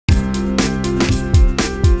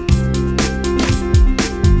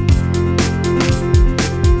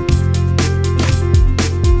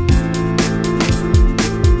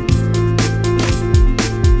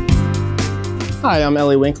Hi, I'm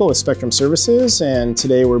Ellie Winkle with Spectrum Services, and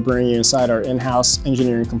today we're bringing you inside our in-house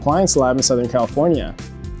engineering compliance lab in Southern California.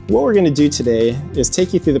 What we're going to do today is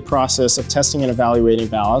take you through the process of testing and evaluating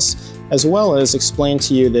ballast, as well as explain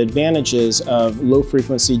to you the advantages of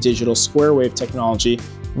low-frequency digital square wave technology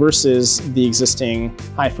versus the existing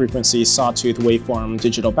high-frequency sawtooth waveform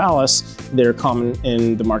digital ballast that are common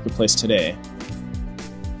in the marketplace today.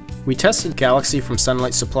 We tested Galaxy from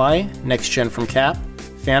Sunlight Supply, NextGen from CAP,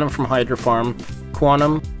 Phantom from Hydrofarm,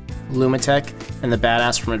 Quantum, Lumitech, and the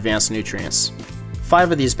Ballast from Advanced Nutrients.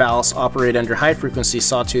 5 of these ballasts operate under high-frequency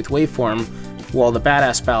sawtooth waveform, while the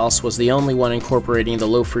Ballast ballast was the only one incorporating the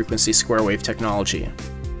low-frequency square wave technology.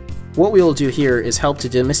 What we will do here is help to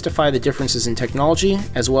demystify the differences in technology,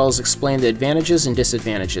 as well as explain the advantages and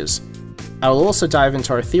disadvantages. I will also dive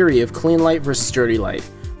into our theory of clean light versus dirty light.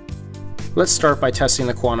 Let's start by testing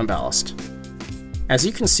the quantum ballast. As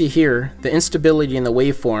you can see here, the instability in the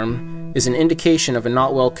waveform is an indication of a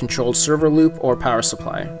not well controlled servo loop or power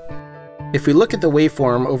supply. If we look at the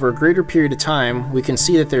waveform over a greater period of time, we can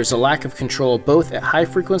see that there's a lack of control both at high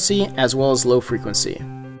frequency as well as low frequency.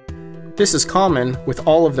 This is common with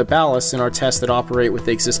all of the ballasts in our test that operate with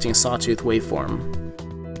the existing sawtooth waveform.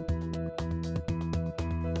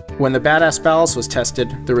 When the Ballast ballast was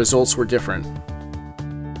tested, the results were different.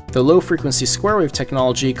 The low-frequency square wave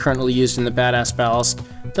technology currently used in the Ballast ballast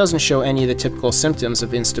doesn't show any of the typical symptoms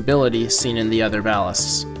of instability seen in the other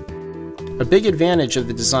ballasts. A big advantage of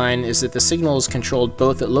the design is that the signal is controlled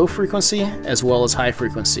both at low frequency as well as high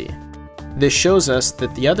frequency. This shows us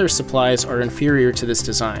that the other supplies are inferior to this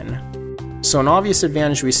design. So an obvious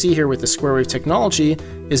advantage we see here with the square wave technology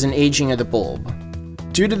is an aging of the bulb.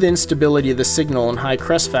 Due to the instability of the signal and high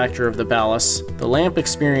crest factor of the ballast, the lamp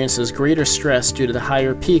experiences greater stress due to the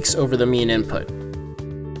higher peaks over the mean input.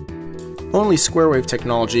 Only square wave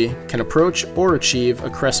technology can approach or achieve a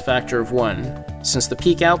crest factor of 1, since the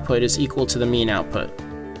peak output is equal to the mean output.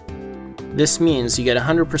 This means you get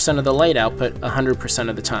 100% of the light output 100%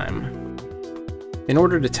 of the time. In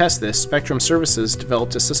order to test this, Spectrum Services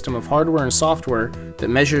developed a system of hardware and software that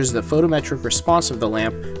measures the photometric response of the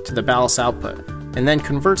lamp to the ballast output, and then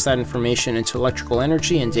converts that information into electrical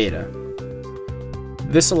energy and data.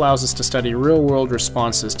 This allows us to study real-world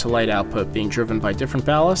responses to light output being driven by different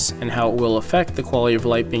ballasts and how it will affect the quality of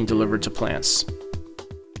light being delivered to plants.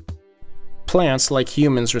 Plants, like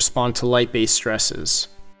humans, respond to light-based stresses.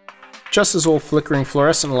 Just as old flickering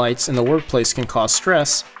fluorescent lights in the workplace can cause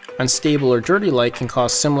stress, unstable or dirty light can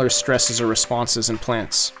cause similar stresses or responses in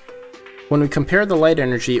plants. When we compare the light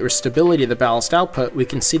energy or stability of the ballast output, we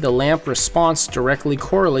can see the lamp response directly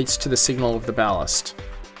correlates to the signal of the ballast.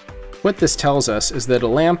 What this tells us is that a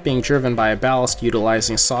lamp being driven by a ballast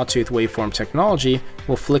utilizing sawtooth waveform technology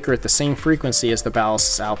will flicker at the same frequency as the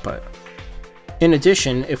ballast's output. In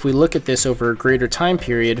addition, if we look at this over a greater time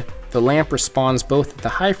period, the lamp responds both at the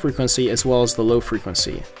high frequency as well as the low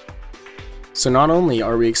frequency. So not only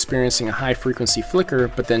are we experiencing a high frequency flicker,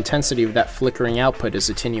 but the intensity of that flickering output is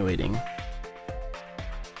attenuating.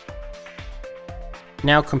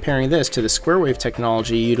 Now comparing this to the square wave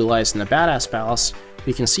technology utilized in the Ballast ballast,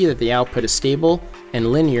 we can see that the output is stable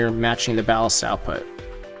and linear, matching the ballast output.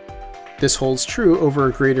 This holds true over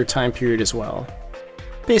a greater time period as well.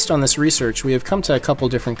 Based on this research, we have come to a couple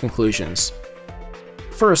different conclusions.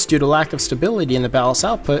 First, due to lack of stability in the ballast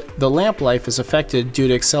output, the lamp life is affected due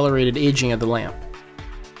to accelerated aging of the lamp.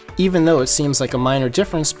 Even though it seems like a minor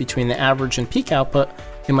difference between the average and peak output,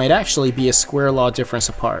 it might actually be a square law difference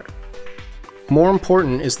apart. More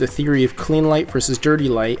important is the theory of clean light versus dirty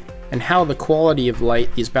light and how the quality of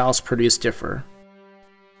light these ballasts produce differ.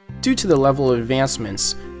 Due to the level of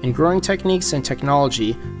advancements in growing techniques and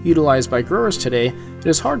technology utilized by growers today, it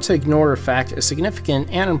is hard to ignore a fact as significant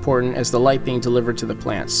and important as the light being delivered to the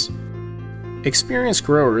plants. Experienced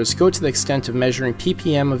growers go to the extent of measuring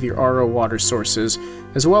ppm of your RO water sources,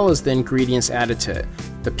 as well as the ingredients added to it,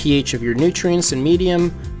 the pH of your nutrients and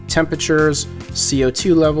medium, temperatures,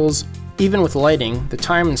 CO2 levels. Even with lighting, the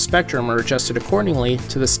time and spectrum are adjusted accordingly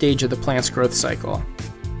to the stage of the plant's growth cycle.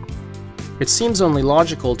 It seems only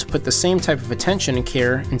logical to put the same type of attention and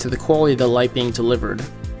care into the quality of the light being delivered.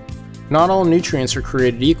 Not all nutrients are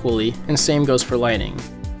created equally, and same goes for lighting.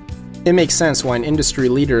 It makes sense why an industry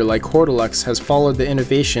leader like Hortilux has followed the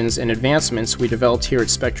innovations and advancements we developed here at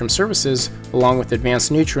Spectrum Services, along with Advanced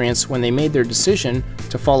Nutrients, when they made their decision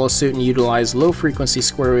to follow suit and utilize low-frequency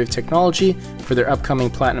square wave technology for their upcoming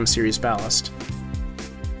Platinum Series ballast.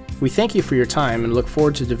 We thank you for your time and look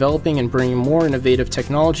forward to developing and bringing more innovative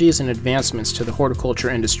technologies and advancements to the horticulture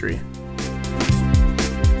industry.